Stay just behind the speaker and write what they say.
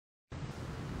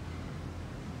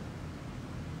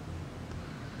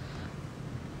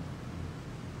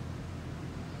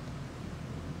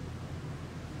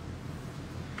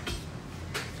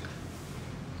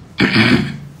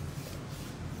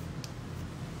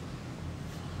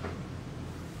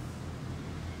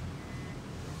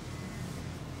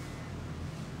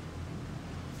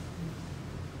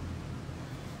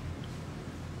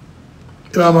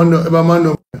If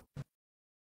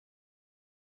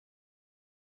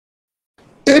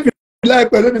you like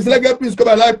Pelumi, Lege, please come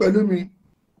and like Pelumi.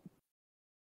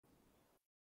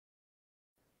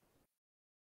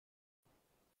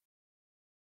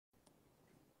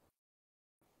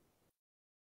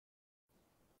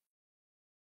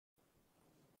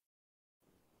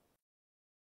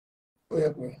 Oh, yeah,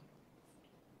 boy.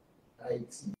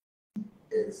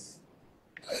 ITS.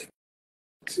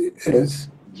 TS.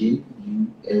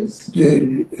 JUS.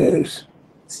 JUS.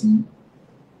 T.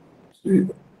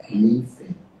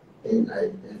 NIFE.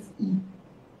 NIFE_.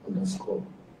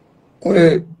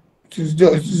 Wait, it's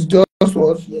just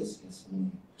what? Yes.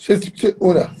 She's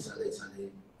owner.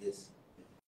 Yes.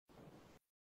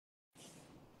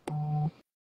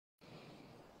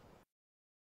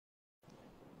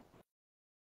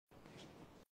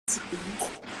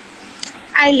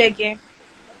 Hi, Lege.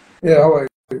 Yeah, how are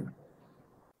you?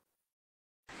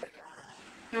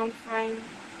 I'm fine.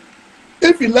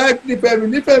 If you like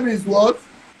Nifemi is what?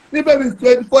 Nifemi is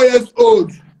 24 years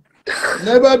old.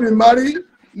 Never been married,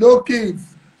 no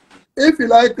kids. If you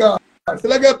like her,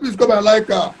 Lege, please come and like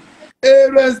her. A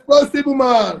responsible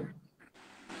man.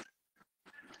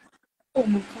 Oh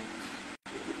my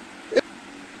God.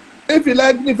 If you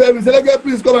like Nifemi, Lege,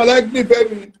 please come and like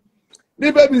Nifemi.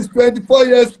 Nifemi is 24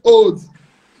 years old.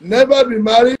 Never been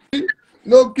married,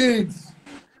 no kids.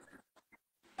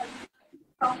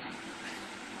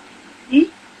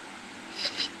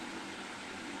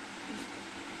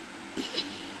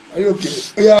 Are you okay?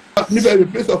 Yeah,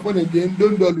 Nifemi, place your phone again.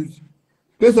 Don't dull it.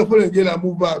 Place your phone again and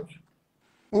move back.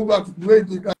 Move back to the way it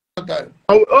is that time.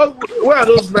 Where are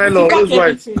those nylon? Those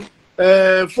white?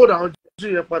 Phone on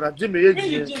G, for me.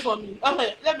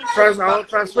 Okay, let me.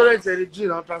 Transparent energy.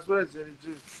 Transparent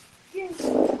energy. Yes.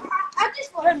 I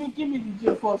just want to give me the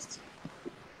G first.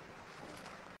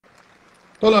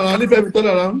 Turn around. Nifemi, turn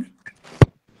around.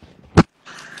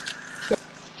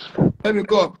 Let me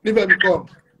come. Nifemi, come.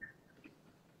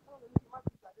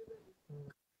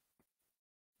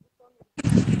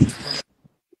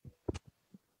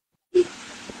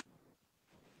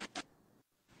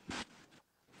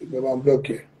 I'm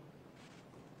blocking.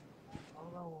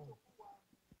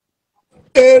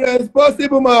 A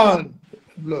responsible man.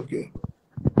 Blocking.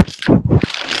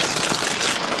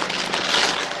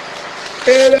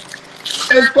 A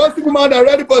responsible man that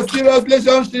ready for serious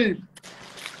relationship.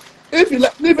 If you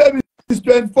like, Nifemi is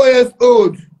 24 years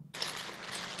old.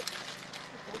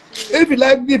 If you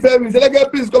like Nifemi, Lege,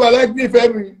 please come and like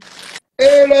Nifemi.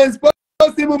 A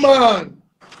responsible man.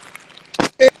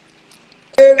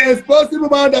 A responsible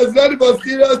man that's ready for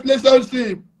serious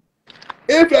relationship.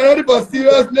 If you're ready for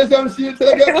serious relationship,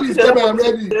 Lege, please come and I'm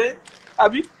ready.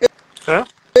 Abi? Huh?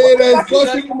 A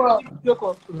responsible man.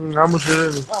 I'm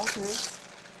sure.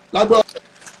 Lágbára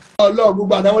Ọlọ́run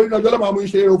gbogbo àdáwọ́ nínú ọjọ́ ló máa mú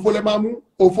iṣẹ́ òfò lẹ́ máa mú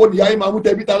òfò nìyá yín máa mú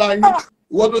tẹbí tara yín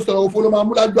ìwọ tó sọ̀rọ̀ òfò ló máa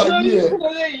mú lájọ́ ayé ẹ̀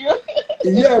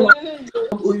ìyá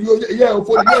ẹ̀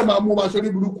òfò nìyá ẹ̀ máa mú máa ṣe ní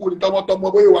burúkú ní tọmọtọmọ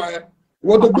bóyá wà ẹ̀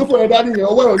ìwọ tó gbé fún ẹ dání yẹn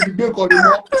ọwọ́ ẹ̀ ò ní gbé nǹkan rẹ̀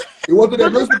mọ́ ìwọ tó dẹ̀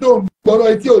lóṣù tó ń gbọ́rọ̀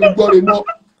etí ò ní gbọ́ rẹ̀ mọ́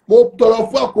mo tọrọ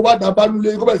fún àkóbá dàbánulé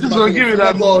kó bẹ̀ sí máa tẹ̀lé fún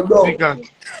ọgbọ́n ọ̀dọ́.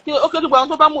 Ó kẹ́ tó gba àwọn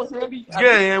tó bá mọ̀ sí ẹbí.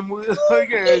 Gẹ́ẹ̀yẹn mú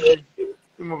gẹ́ẹ̀yẹn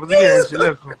mo kò sí gẹ́ẹ̀yẹn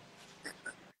sílẹ̀ kan.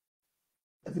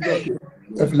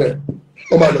 Ẹ filẹ̀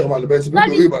ó máa lọ bẹ́ẹ̀ sí pé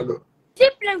kò rí ìbá lọ.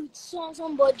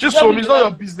 Somebody. Just for me, it's not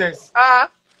your business.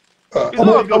 It's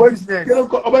not your business.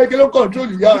 Ọba yìí kí ló kọ̀ntrol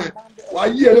ìyá rẹ̀ wàá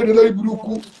yí ẹ lóde lórí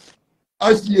burúkú á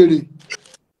ṣí èrè.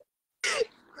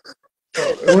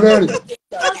 Rẹ́rìn.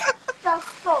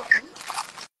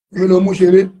 Mi ló mú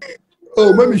ṣeré.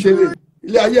 O mẹ́mi ṣeré.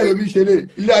 Ilé ayé ẹ̀ ló fi ṣeré.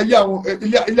 Ilé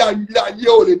ayé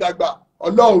ò lè dàgbà.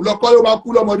 Ọlọ́run lọ́kọ́ ló máa kú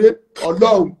lọ́mọdé.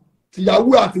 Ọlọ́run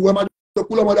tìyàwó àtiwẹ́ máa tó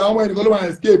kú lọ́mọdé àwọn ọmọ ẹnìkan ló máa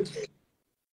escape.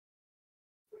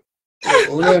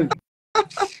 Rẹ́rìn.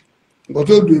 Nǹkan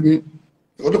tó dùn mí.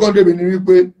 Nǹkan tó kọ́ dùn mí ni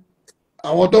wípé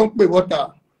àwọn tó ń pè bọ́tà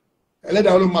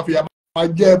ẹlẹ́dàá ló máa fìyà máa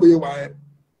jẹ́ bóyá wà ẹ́.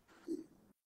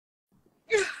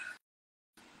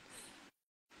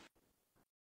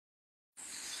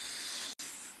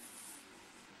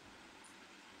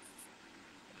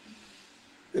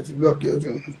 It's blocked.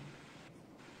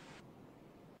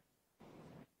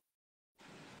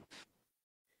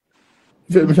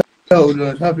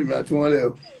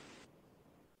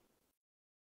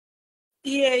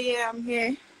 Yeah, I'm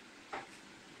here.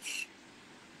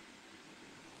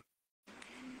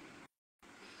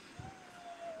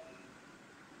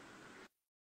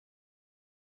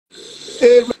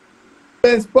 A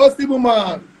responsible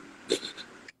man.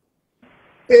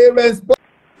 A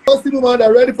responsible man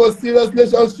that ready for serious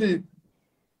relationship.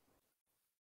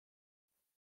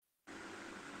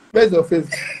 Where's your face?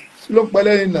 Look my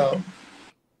lane now.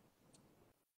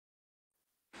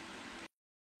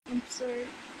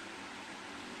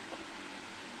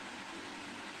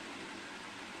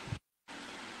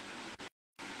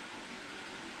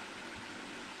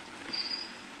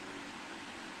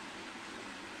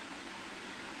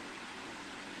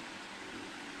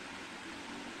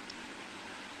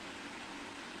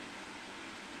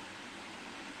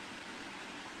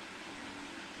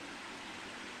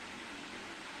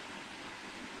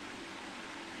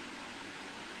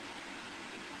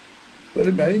 But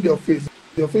I need your face.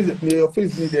 Your face needed.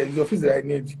 It's your face that I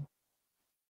need.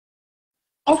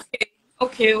 Okay.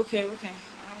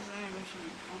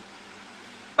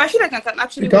 But I feel like I can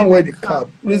actually You can't wear wear my the cap. cap.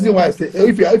 Reason why I say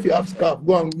if you have scarf,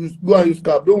 go and use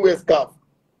scarf. Don't wear scarf.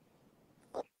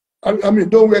 I mean,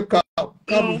 don't wear cap. Cap is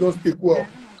No. don't speak well.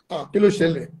 Kilo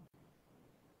shele.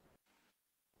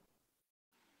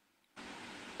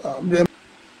 Then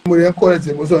mo yẹn kọ́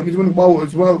ẹ̀sìn mo sọ mi tí mo ní máa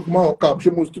wọ̀ cap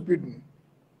ṣé mo stupid ni.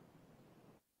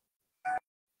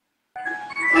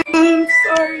 I'm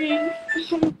sorry.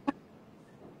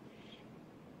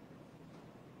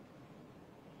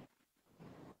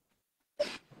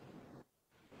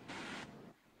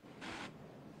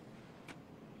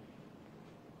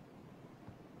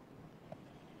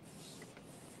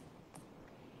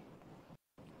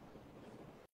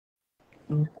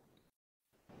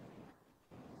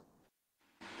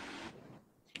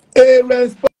 A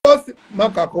response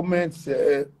mark a comment.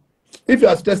 If you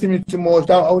are stressing me too much,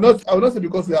 I will not say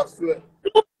because you are swear.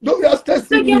 No, you are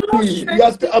stressing me.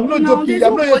 I'm not joking.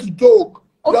 I'm not here to joke.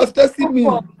 You are stressing me.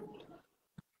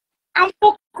 I'm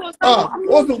focused. I'm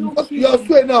not joking. You are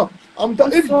swear now.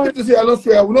 If you say I don't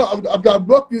swear, I will not. I've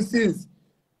blocked you since.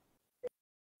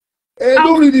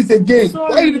 Don't read this again.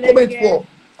 Sorry, why are you read comments Lege. for?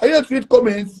 Are you here to read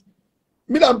comments?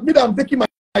 Me, I'm taking my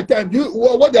time.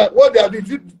 What they are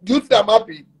doing? Do you think I'm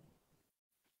happy?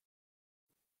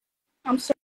 I'm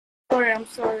sorry.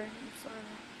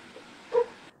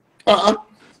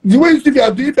 The way if you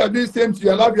are doing the same thing,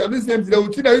 you are doing the same thing, they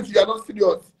will think that you are not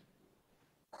serious.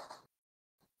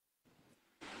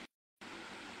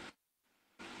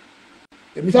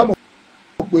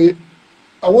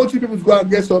 I want you people to go and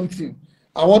get something.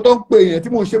 I want to pay you.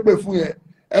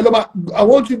 I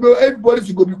want you to everybody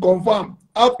should go be confirmed.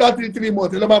 After 3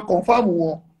 months, confirm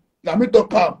one. Let me talk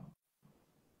calm.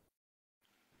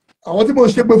 I want you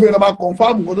to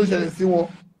confirm what to see one.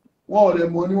 One of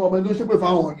them money, one of them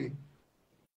don't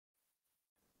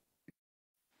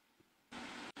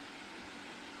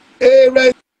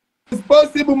a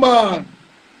responsible man.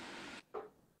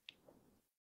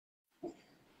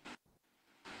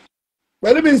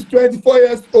 My name is 24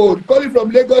 years old, calling from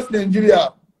Lagos,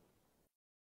 Nigeria.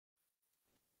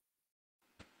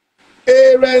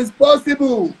 A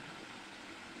responsible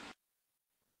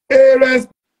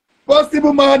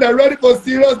man that ready for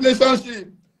serious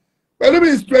relationship. My name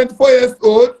is 24 years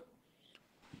old.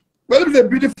 My name is a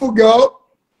beautiful girl.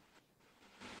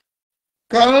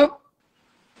 Calm.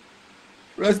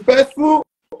 Respectful.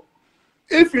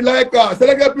 If you like her,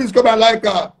 Selega, please come and like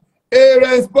her. A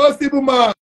responsible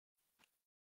man.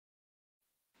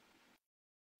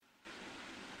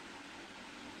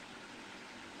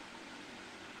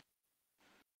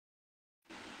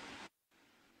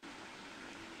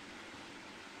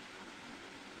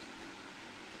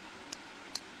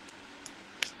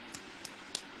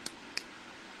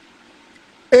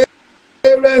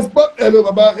 Hello,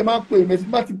 Baba, ẹ máa pè mí tí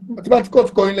bá ti kọ́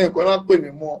ti kọrin lẹ́ẹ̀kan ẹ máa pè mí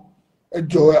mọ́ ẹ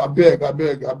jọ̀ọ́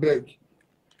abeg.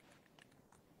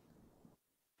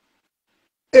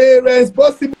 A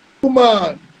responsible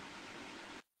man.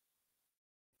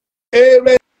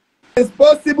 A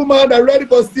responsible man that ready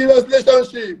for serious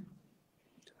relationship.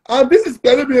 And this is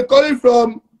Pelumi calling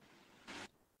from.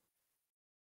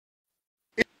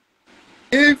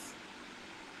 If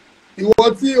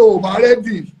ìwọ tí o bá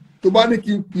ready tó bá ní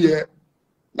kí n pè ẹ́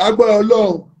lágbára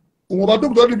Ọlọ́run òun ọba tó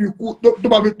kù tó níbi kú tó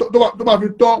máa fi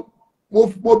tán mo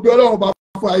bí Ọlọ́run ọba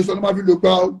fún àìsàn ló máa fi lò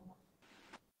gbà ó.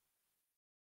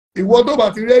 Ìwọ tó bá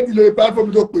ti ready lórí platform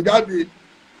tó pè jáde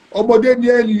ọmọdé ní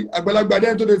ẹni àgbàlagbà ní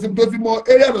ẹni tó ti mọ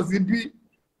eré àtọ̀ sí bí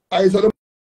àìsàn ló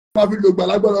máa fi lò gbà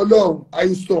lágbára Ọlọ́run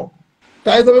àìsàn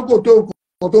táyé pé kò tó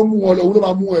nǹkan tó mú wọn lọ òun ló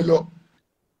máa mú ẹ lọ.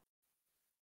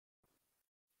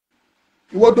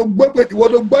 Ìwọ tó gbọ́ ìpè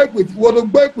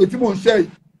tí mò ń ṣe yìí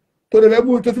tó ti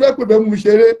fẹ́ pè fẹ́ mú mi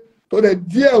ṣeré tó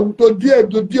díẹ̀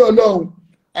Ọlọ́run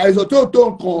àìsàn tó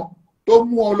nǹkan tó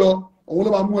mú ọ lọ òun ló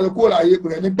máa mú ẹ lọ kúrò láyé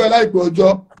pè ní pẹ́ láìpẹ́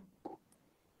ọjọ́.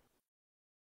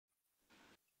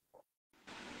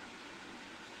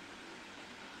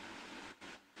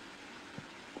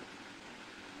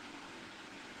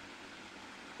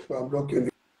 I'm blocking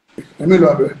it. Let me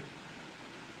love it.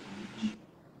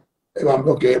 I'm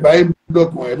blocking it. I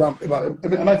block one. I'm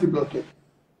not blocking.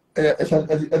 As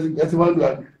one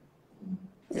do.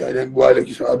 Yeah, then go like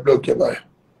so. I block it. Bye.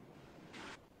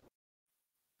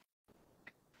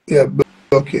 Yeah,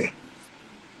 block it.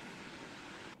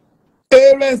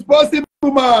 A responsible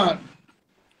man.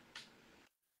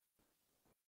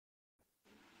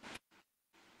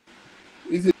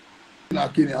 Is it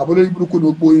not kidding? I've already broken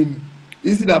no point.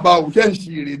 Easy na ba o ṣe ń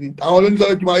ṣe ire ni àwọn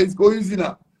olóńtọ́ kí n máa kó easy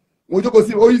na mo jókòó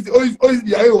sí oíṣì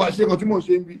ìyàwó ìwà ṣe kan tí mo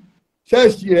ṣe ń bí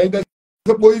ṣẹ́ẹ̀ṣì rẹ̀ ń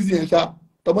tẹ́sí pé oíṣì yẹn ṣá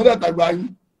tọmọdé àtàgbà yín.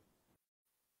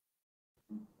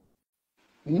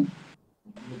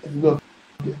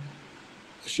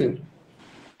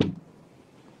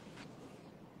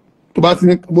 tó bá ti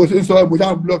ní bó ṣe ń sọ mo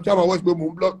ṣáà ń blọọkì ṣáà máa wọ́n sí pé mo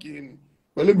ń blọọkì ni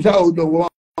pẹ̀lú mi ṣáà ò dọ̀ wọ́n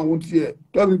àwọn tiẹ̀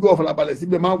tó bí gbọ́ ọ̀fọ̀làbalẹ̀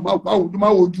síbẹ̀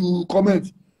máa wojú kọ́mẹ̀ntì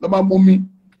lọ́ máa mú mi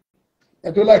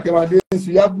ẹ̀ tó láìpẹ́ máa dé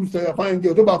sí yàgò sẹ́yà fáyín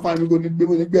gẹ̀ tó bá fáyín mi kò ní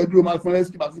gbé dúró máa fún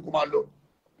ẹ́sìkì máa fi kó máa lọ.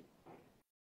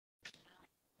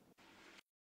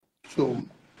 So,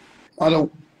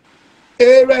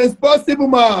 a responsible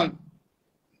man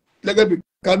lẹ́gẹ̀ẹ́ bí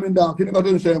calming down kí ni kan tó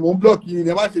ń ṣẹlẹ̀ mò ń block yìí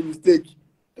ni ẹ má ṣe mistake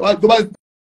tó bá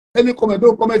any comment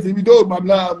tó comment mi tó máa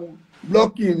lára mu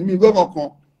blocking mi gbọ́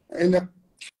kankan.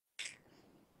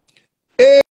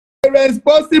 A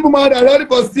responsible man that ready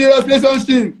for serious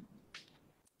relationship.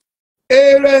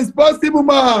 A responsible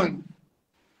man.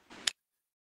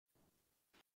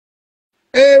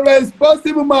 A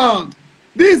responsible man.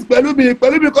 This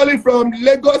Pelumi calling from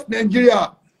Lagos,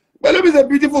 Nigeria. Pelumi is a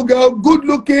beautiful girl, good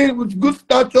looking, with good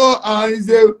stature, and is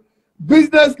a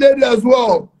business lady as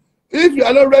well. If you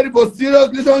are not ready for serious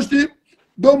relationship,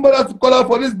 don't bother to call her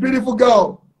for this beautiful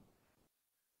girl.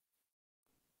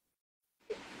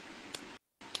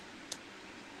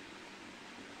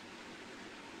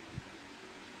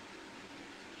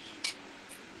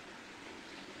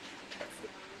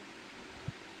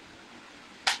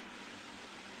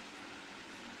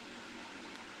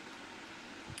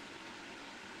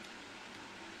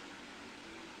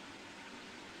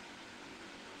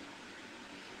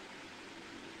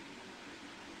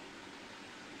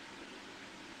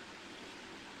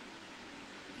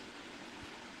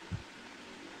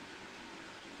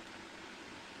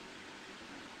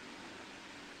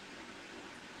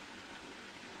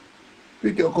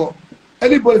 Pick your call.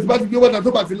 Anybody's about to give what I'm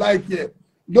about to like here.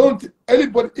 Don't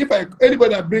anybody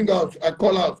anybody I bring out, I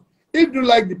call out. If you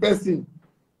like the person,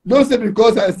 don't say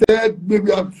because I said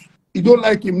maybe you don't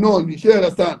like him. No, you should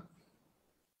understand.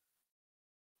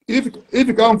 If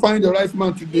you can't find the right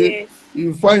man today, yes,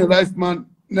 you find the right man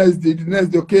next day,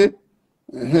 okay?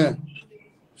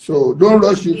 So don't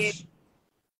rush it. Yes.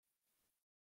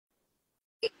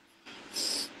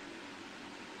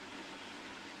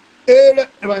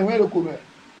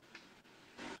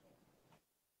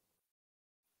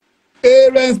 A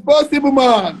responsible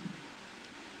man.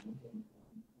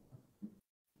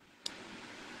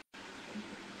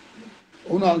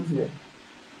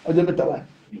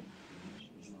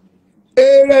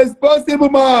 A responsible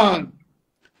man.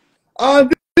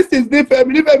 And this is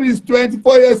Nifemi. Nifemi is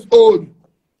 24 years old.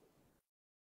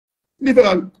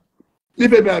 Nifemi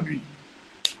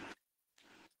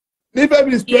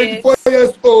is 24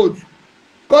 years old.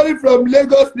 Calling from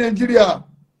Lagos, Nigeria.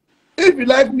 If you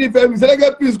like Nifemi,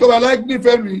 Lege, please come and like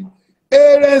Nifemi.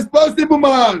 A responsible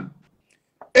man.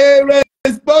 A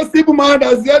responsible man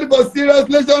that's ready for serious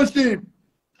relationship.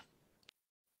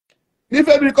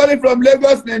 Nifemi calling from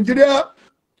Lagos, Nigeria.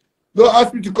 Don't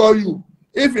ask me to call you.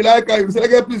 If you like her, you say,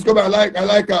 Lege, please come and I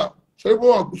like her. So you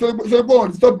go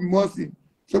on, stop me more.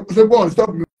 So go on,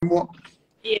 stop me more.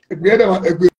 Yeah.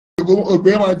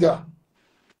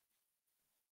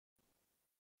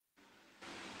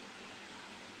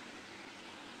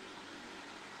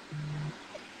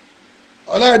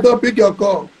 All right, don't pick your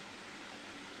call.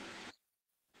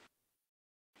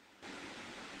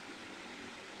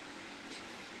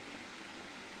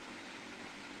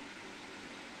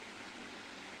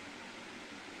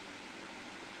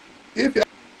 If you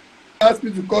ask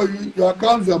me to call you, your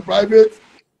accounts are private,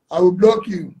 I will block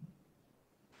you.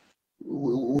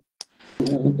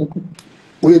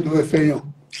 Wait, do a fail.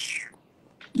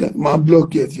 My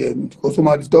block yet, yeah, because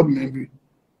somebody stop me.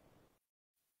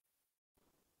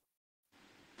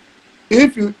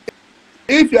 If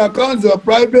your accounts are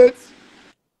private,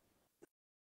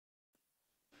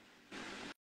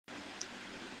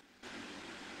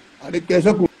 a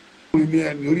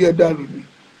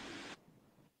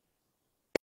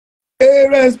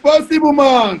responsible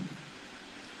man.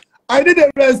 I need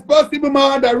a responsible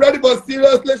man that's ready for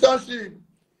serious relationship.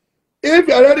 If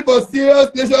you are ready for serious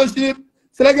relationship,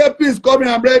 Lege, please call me,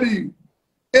 I'm ready.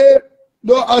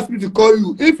 Don't ask me to call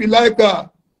you. If you like her,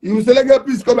 you say, Lege,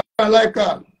 please come and like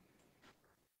her.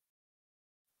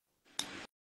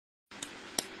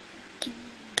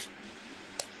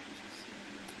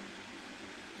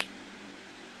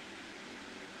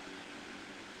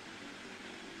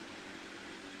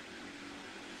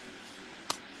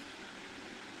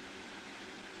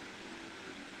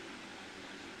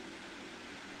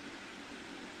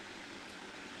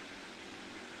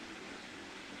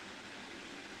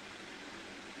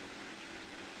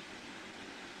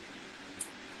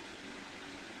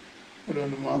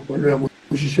 Ọlọ́run máa ń pẹ̀lú ẹ̀mú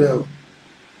òṣìṣẹ́ o.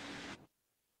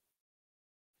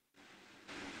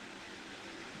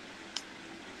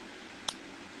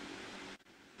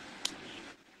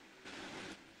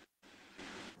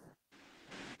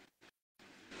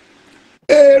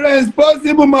 A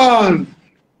responsible man.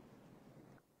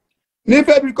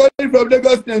 Nife be calling from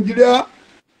Lagos, Nigeria.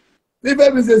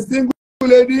 Nife is a single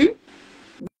lady.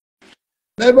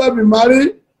 Never been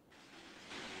married.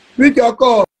 Pick your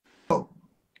call.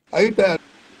 Are you tired?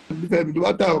 Nife, the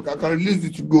matter I can release you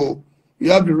to go.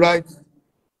 You have the right.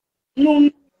 No,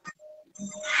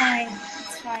 fine.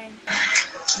 It's fine.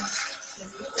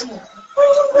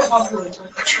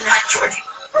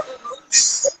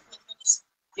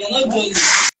 You're not joining.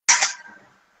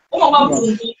 Oh, my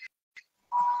God.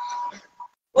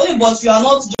 Only but you are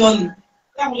not joining.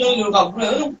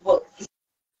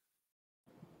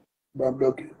 I'm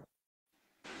blocking.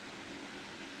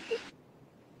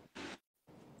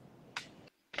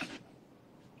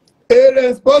 A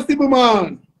responsible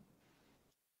man.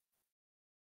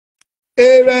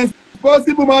 A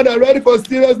responsible man that ready for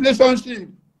serious relationship.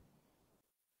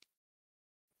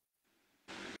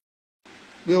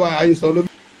 Bí wàá àìsàn ló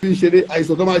fi ń ṣeré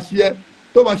àìsàn tó máa ṣí ẹ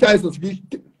tó máa ṣe àìsàn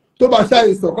tó máa ṣe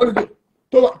àìsàn kọ́lù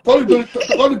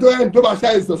tó ẹni tó máa ṣe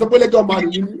àìsàn sọ pé lẹ́jọ́ máa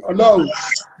rìn ní ọlọ́run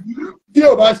tí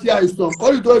ò bá ṣe àìsàn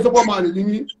kọ́lù tó ẹni sọ́pọ̀ máa rìn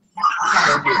ní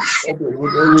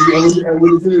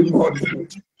ẹ̀wọ̀n ìṣẹ̀lẹ̀ ní ọdún.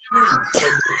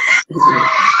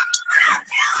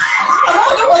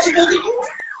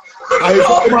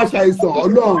 Àìsàn tó máa ṣe àìsàn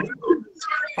ọlọ́run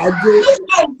ajé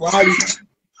wàhálì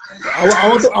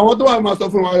àwọn tó wà máa sọ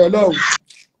fún wa ọlọ́run.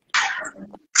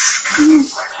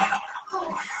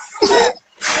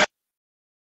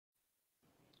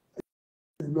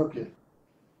 Okay.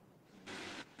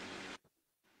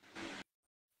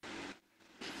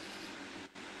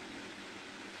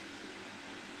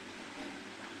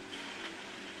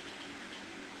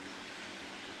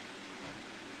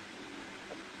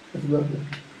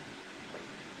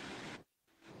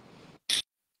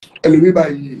 Ẹlòmí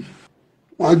báyìí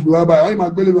wọn á gbé wá báyìí wọn yìí máa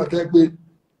gbélé wọn tẹ́ pé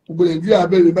gbogbo Nàìjíríà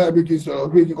bẹ̀rẹ̀ báyìí bí kì í sọ̀rọ̀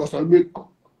bí kì í kọ̀ sọ̀rọ̀ bí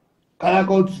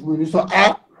kárákọ́ọ̀tù mi ní sọ á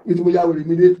bí tí mo yá wèrè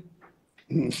mi dé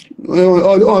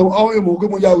ọ̀hún èèmọ̀ pé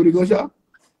mo yá wèrè gan ṣá.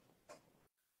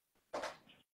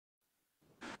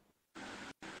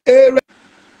 A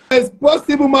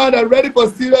responsible man that ready for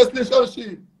serious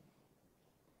relationship.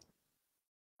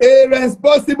 A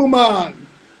responsible man.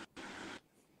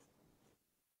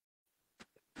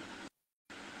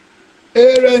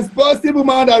 A responsible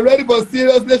man that ready for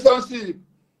serious relationship.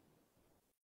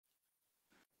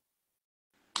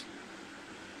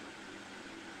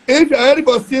 If you're ready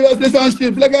for serious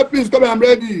relationship, Lege, please come and I'm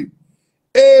ready.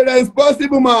 A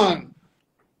responsible man.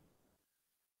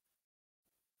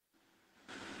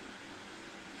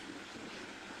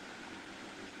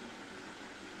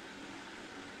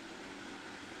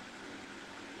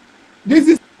 This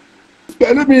is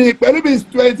Pelumi. Pelumi is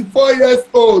 24 years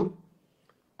old.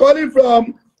 Calling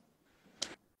from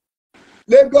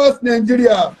Lagos,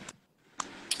 Nigeria.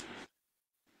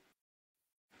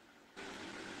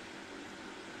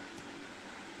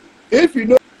 If you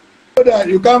know that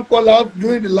you can't call out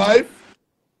during the live,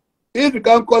 if you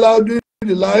can't call out during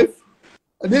the live,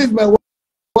 this is my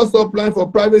WhatsApp line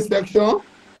for private section.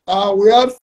 We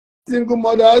have single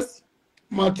mothers,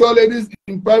 mature ladies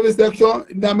in private section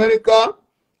in America,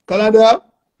 Canada,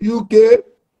 UK,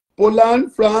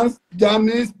 Poland, France,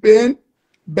 Germany, Spain,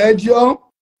 Belgium,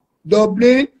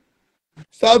 Dublin,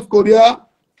 South Korea,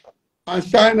 and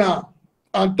China,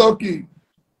 and Turkey.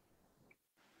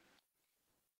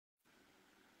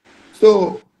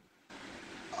 So,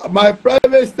 my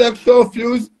private section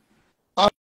views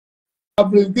have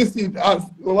reduced it as,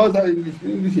 what's that in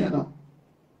English here now?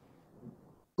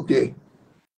 Okay.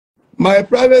 My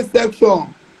private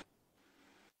section,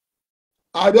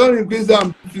 I don't increase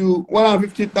them to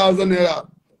 150,000 naira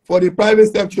for the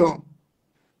private section.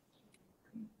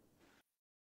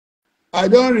 I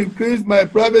don't increase my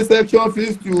private section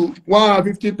fees to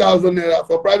 150,000 naira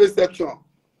for private section.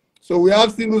 So we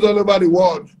have singles all over the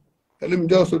world. Let me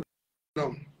just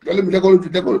no. Let me take all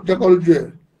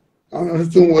the I'm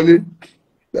not too worried.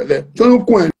 So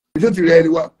coin, so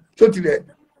to so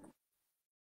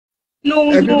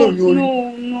No.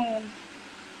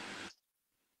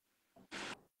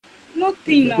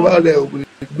 Nothing now. Only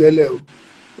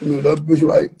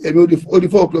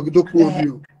 4 o'clock to close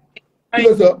you.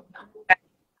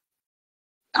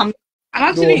 I'm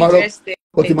actually interested.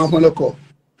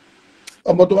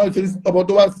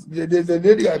 There's a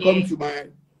lady I come to my,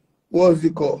 what's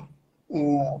it called?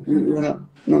 Oh,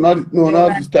 not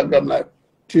Instagram, like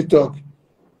TikTok.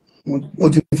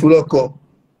 What call?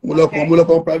 mo lọ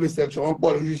kàn private section wọ́n pọ̀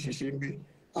lórí ṣìṣe ń bí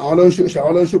àwọn ló ń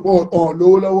ṣe pọ̀ ọ̀hún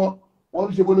lówó lọ́wọ́ wọ́n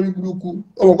tún ṣe bó lórí burúkú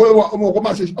ọmọ kó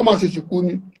máa ṣe ṣìkú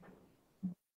ni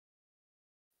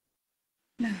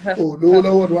ò lówó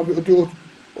lọ́wọ́ tó wá fi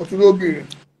ọtún lóbìnrin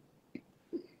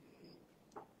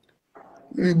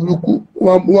lórí burúkú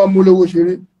wọ́n mú lówó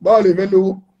ṣeré báwo lè fẹ́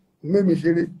lówó mímì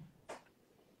ṣeré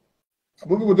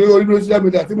àbúkù tó yọ orí lórí social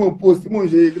media tí mò ń post tí mò ń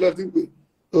ṣe ìgbìlọ̀ tí ń pè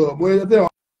mo yẹ tẹ́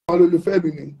àwọn olólùfẹ́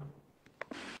mi ni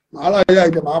màá láyà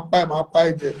ìjẹ màá pa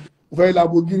ìjẹ mo fẹ́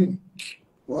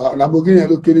Lamborghini yẹn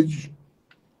ló kéré jù.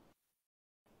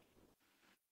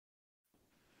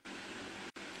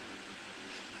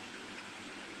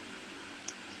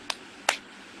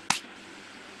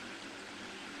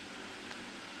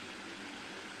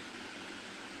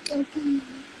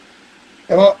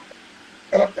 ẹ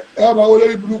wá máa wọ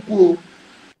lórí burúkú o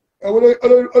ẹ wọ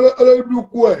lórí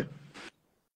burúkú ẹ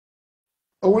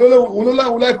òun ló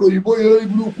láwọn láìpẹ́ òyìnbó yẹn lórí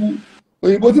burúkú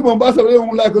òyìnbó tí mo bá sọ̀rọ̀ lórí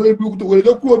òun láìpẹ́ lórí burúkú tó wèrè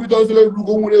ló kú omi tó ń sọ lórí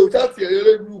burúkú òun rè ó ṣáàtì ẹ̀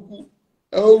lórí burúkú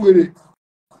ẹ ó wèrè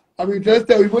àmì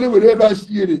ìtẹ́sítẹ̀ òyìnbó lè wèrè bá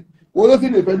ṣí èrè wọ́n ló sì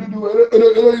lè fẹ́ dúdú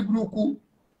lórí burúkú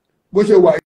bó ṣe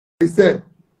wà ìṣẹ́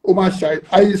ó máa ṣe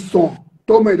àìsàn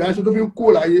tó mọ ìdáṣẹ́ tó fi ń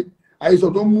kó láyé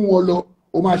àìsàn tó mú wọn lọ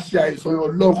ó máa ṣe àìsàn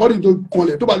yẹn lọ kọ́ni tó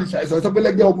kanlẹ̀ tó bá lè ṣe àìsàn yẹn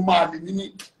sọ́pẹ́lẹ́gẹ́ ọmọ máa lè ní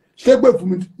ṣégbè fún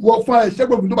mi wọ́n fún ẹ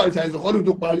ṣégbè fún mi tó bá lè ṣe àìsàn kọ́ni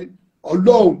tó parí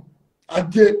ọlọ́run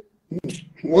ajé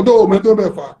wọ́n tó omi tó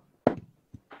bẹ̀ fà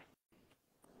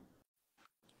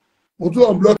mo tún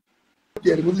ọ̀nblọ́kì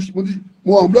ẹ̀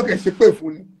mo ọ̀nblọ́kì ẹ̀ ṣe pé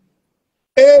fún ni.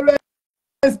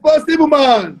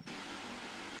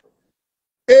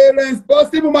 A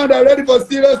responsible man that ready for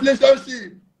serious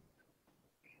relationship.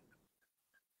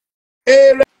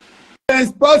 A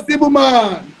responsible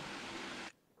man.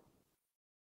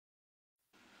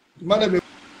 Madam,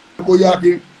 kò yá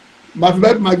kí màá fi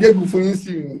bẹ́ẹ̀ máa gégùn fún yín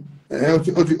sí i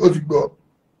ó ti gbọ́.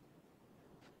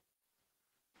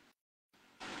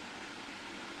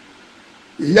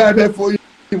 Ìyá ẹ fẹ́ fóyín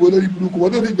ìwò lórí burúkú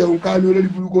wọ́n tó ti jẹun ká ní olórí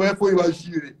burúkú ẹ fóyín wá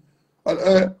sí rẹ̀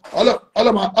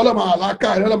ọlọ́mà àlákà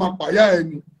ẹ̀ ọlọ́mà pàyà ẹ̀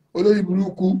ni olórí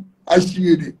burúkú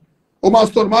aṣíèrè ó máa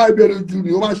sọ̀rọ̀ máa bẹ̀rẹ̀ ojú ni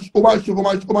ó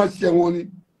máa ṣe wọn ni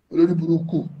olórí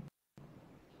burúkú.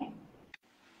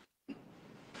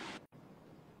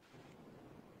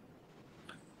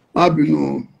 Má bínú.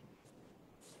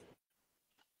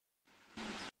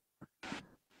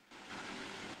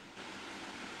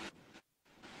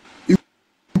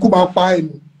 Ikú máa pa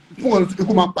ẹni fún ọ̀nà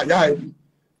ikú máa pàyà ẹni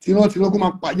tìran kó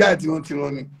máa pàyà ẹ̀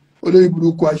tìran ni olórí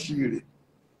burúkú aṣíèrè.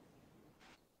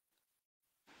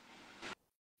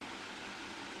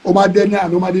 Ó máa dé ní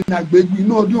àná ó máa dé ní àgbégbé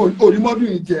inú ọdún onímọ́dún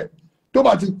yìí jẹ tó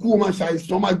bá ti kú ó máa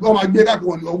ṣàìsàn ó máa gbé káàkiri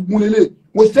wọn ọgbọ́n lélẹ̀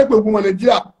mo ṣépè fún wọn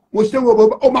Nàìjíríà mo ṣépè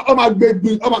ó máa gbé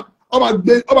gbin ó máa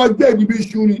gbé ẹ̀gbin bí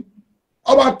iṣu ni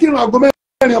ó máa kírun àgọ́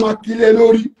mẹ́rin ó máa kílẹ̀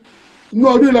lórí inú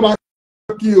ọdún yìí ló máa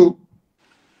kí o.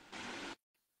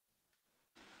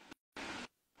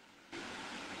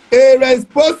 A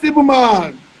responsible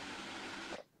man.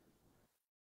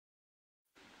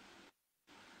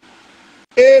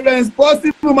 A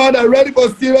responsible man that ready for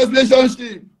serious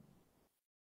relationship.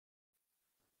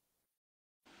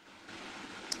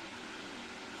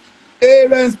 A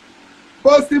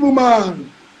responsible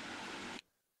man.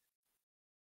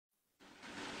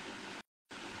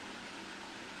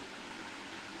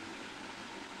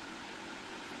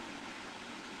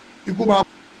 Ikú máa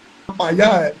pàyà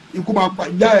ẹ̀ ikú máa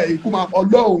pàyà ẹ̀ ikú máa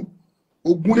ọlọ́run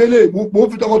ògúnlélẹ̀ mo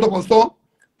fi tọkọtọkọ sọ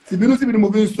tìbínú síbi ni mo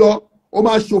fi ń sọ ó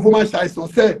máa ṣòfò máa ṣàìsàn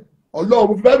sẹ́ẹ̀ ọlọ́run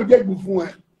mo fi báìbù gégùn fún ẹ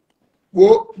wo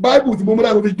báìbù tí mo mú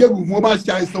láì mo fi gégùn fún ọ máa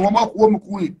ṣe àìsàn wọn máa kú omi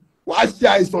kúrin wàá ṣe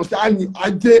àìsàn ṣáàyìn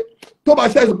ajé tó bá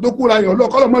ṣe àìsàn tó kú láyìn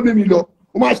ọlọ́run kọ́lọ́ mọ́ mi lọ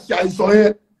ó máa ṣe àìsàn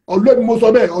yẹn ọlọ́run ni mo sọ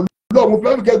bẹ́ẹ̀ ọlọ́run mo fi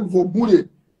báìbù gégùn fún ògúnlé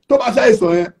tó bá ṣe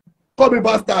àìsàn yẹn call me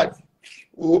bastard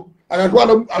o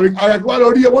àgàkíwá lọ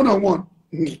rí one on one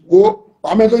wo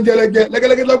àmì tó ń jẹ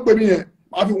lẹ́gẹ́lẹ́gẹ́ ló ń pè mí yẹn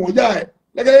máa fi wọ́n já ẹ̀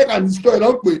lẹ́gẹ́lẹ́gẹ́ kà ní sítọ́ ẹ̀ ló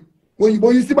ń pè òyìnbó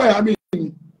yìí sí Miami ni.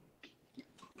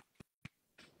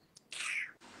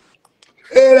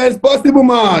 A responsible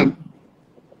man.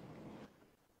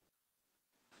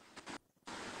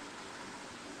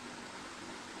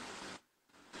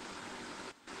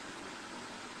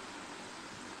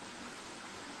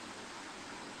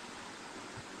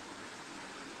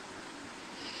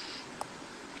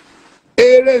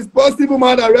 A responsible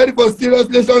man that ready for serious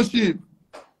relationship.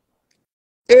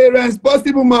 A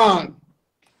responsible man.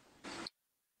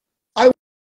 I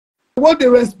want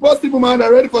a responsible man that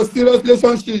ready for serious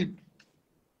relationship.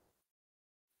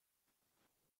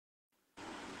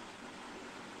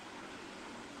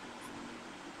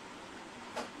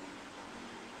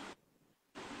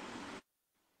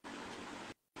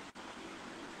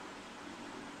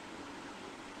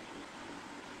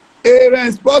 A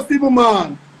responsible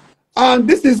man. And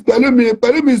this is Pelumi.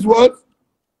 Pelumi is what?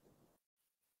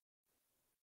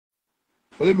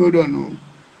 Pelumi, I don't know.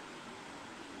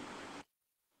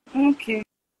 Okay.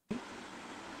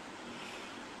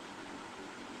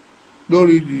 Don't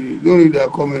read their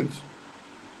comments.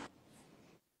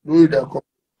 Don't read their comments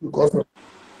because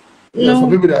there are some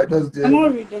people that are just there. I'm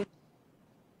not reading.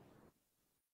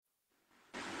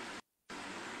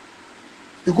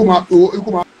 You come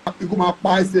out,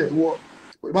 pass it. What?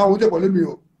 Ìbá wọn jẹ́ pẹ̀lú mi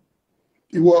o.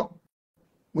 Ìwọ.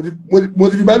 Mo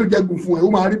ti fi Bible jẹ́ gùn fún ẹ. Ó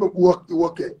máa rí ìwọ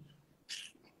kẹ̀.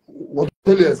 Wọ́n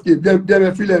tó lè escape.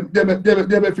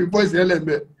 Dẹ́bẹ̀ fi voice yẹn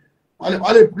lẹ́mẹ̀.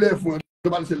 Wọ́n lè play fún ẹ tó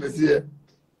bá ti ṣẹlẹ̀ sí ẹ.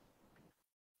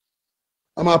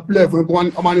 Wọ́n máa play fún ẹ kó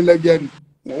wọ́n máa ní lẹ́gẹ̀ẹ́nì.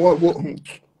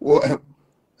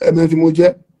 Ẹ̀mẹ́ tí mo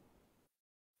jẹ́.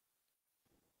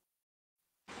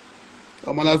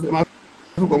 Ọmọ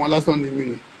lásán ni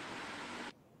mí.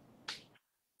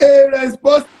 A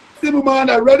responsible man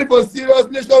that ready for serious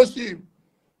relationship.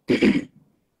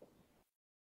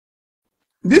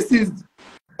 This is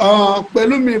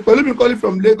Pelumi calling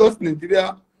from Lagos,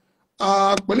 Nigeria.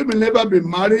 Pelumi never been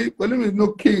married. Pelumi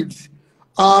no kids.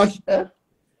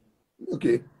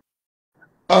 Okay.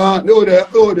 No, they are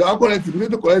correct. You need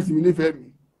to correct me.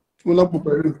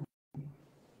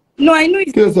 No, I know it's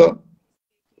Okay, sir.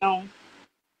 no.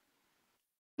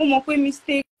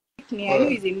 Mistake. I know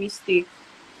it's a mistake.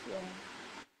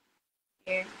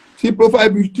 Yeah. See profile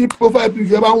picture.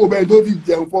 You ever go back to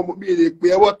the for me they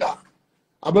pay water.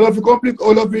 I better fi complete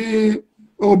all of the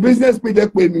business page they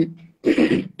pay me.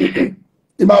 In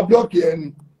my block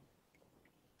here.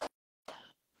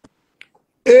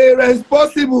 A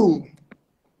responsible.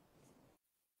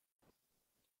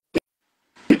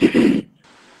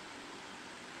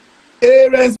 A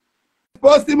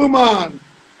responsible man.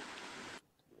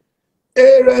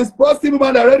 A responsible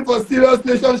man that ready for serious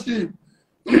relationship.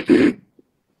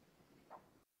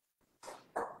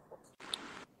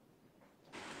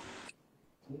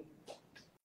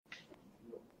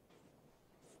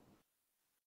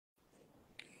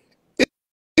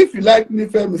 If you like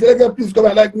Nifemi, say again, please come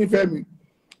and like Nifemi.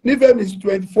 Nifemi is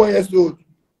 24 years old.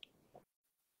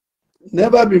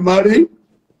 Never been married.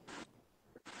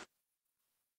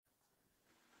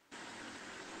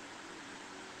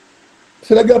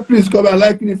 Say again, please come and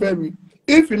like Nifemi.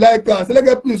 If you like her, say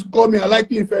again, please call me and like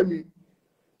Nifemi.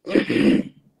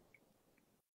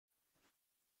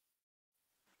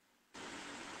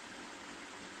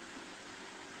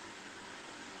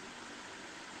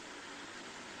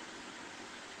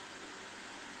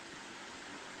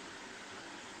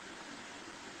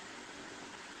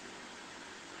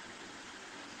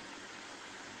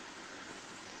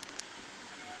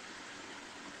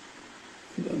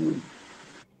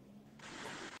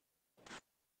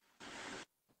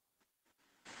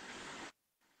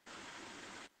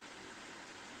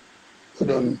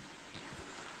 Hold on.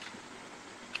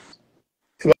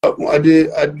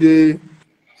 Ade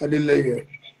Lege.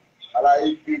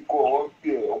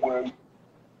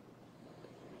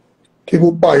 Kí kó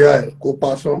pààyà ẹ̀ kó pa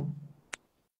sán.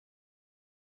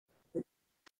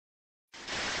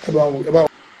 Ẹ bá wọn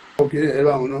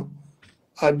náà.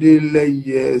 Ade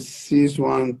Lege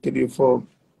 6134.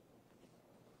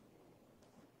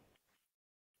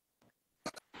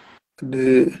 Ade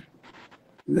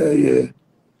Lege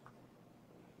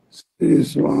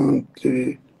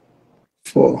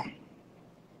 6134.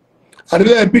 Ade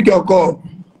Lege, pick your call.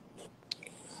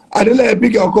 Ade Lege,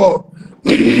 pick your call.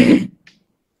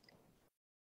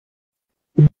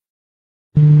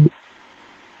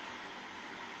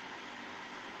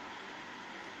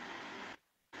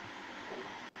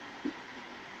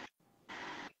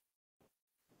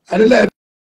 Ade Lege,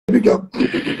 pick your.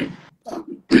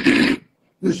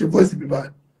 You should voice me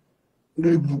back.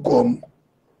 You don't come.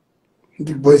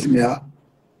 You voice me out.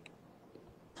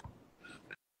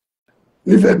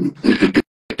 Nifemi.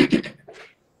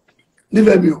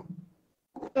 Nifemi.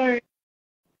 Sorry.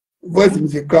 Voice me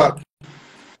is crack.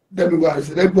 Let me go and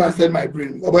send my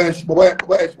brain. Boy.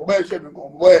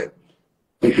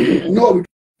 No,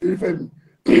 Nifemi.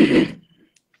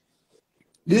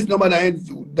 This number that ends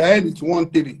is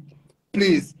 130.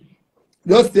 Please,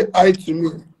 just say hi to me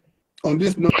on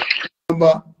this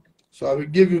number. So I will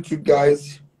give you two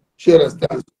guys. Share the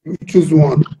stance. You choose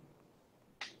one.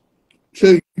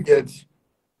 Share you get.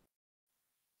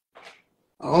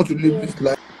 I want to live this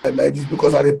life like this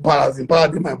because I have powers in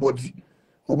my body.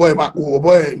 Oh boy, I'm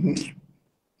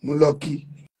lucky.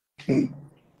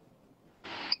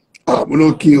 I'm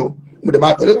lucky. But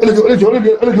my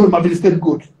state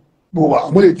good. But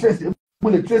I'm going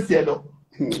to trace here though.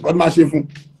 What my chef?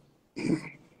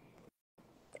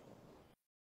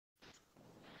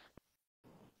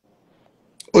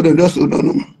 Hold on, just hold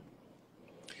on.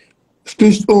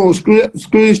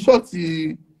 Screenshot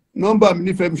the number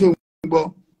mi nífẹ̀ẹ́ mi ṣó ń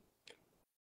gbọ́.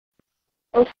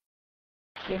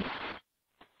 Okay.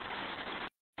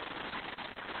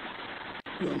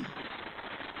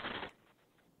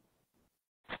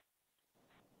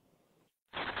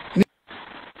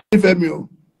 Nífẹ̀ẹ́ mi o.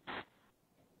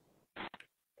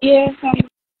 Yes, I'm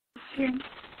here.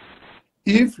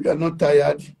 If you are not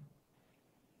tired,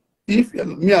 if you are,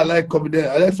 me, I like confidence.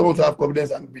 I like someone to have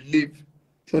confidence and believe.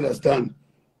 You understand?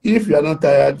 If you are not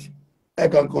tired, I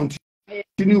can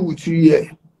continue with you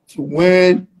here to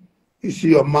when you see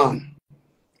your man.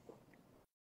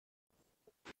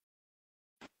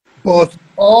 But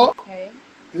Okay.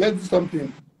 let's do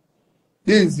something.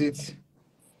 This is it.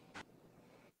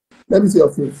 Let me see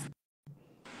your face.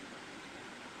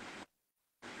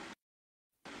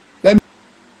 Let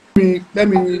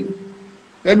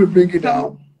me bring it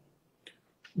down.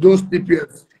 Don't sleep yet.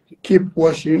 Keep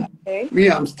watching. Okay. Me,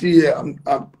 I'm still here. I'm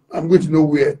going to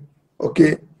nowhere.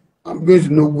 Okay? I'm going to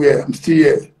nowhere. I'm still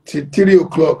here. Till 3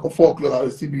 o'clock or 4 o'clock, I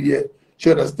will still be here.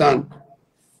 You understand?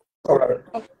 All right.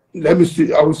 Let me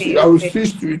see. I will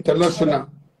switch to international.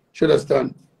 You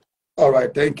understand? All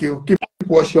right, thank you. Keep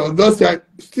watching. Just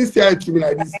still say hi to me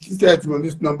like this. Still say hi to me on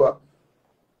this number.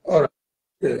 All right.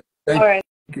 Yeah. Thank All right.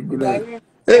 you. Good night.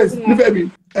 Hey,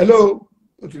 Nifemi. Hello.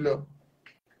 Otilo.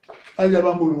 How you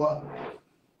ever move?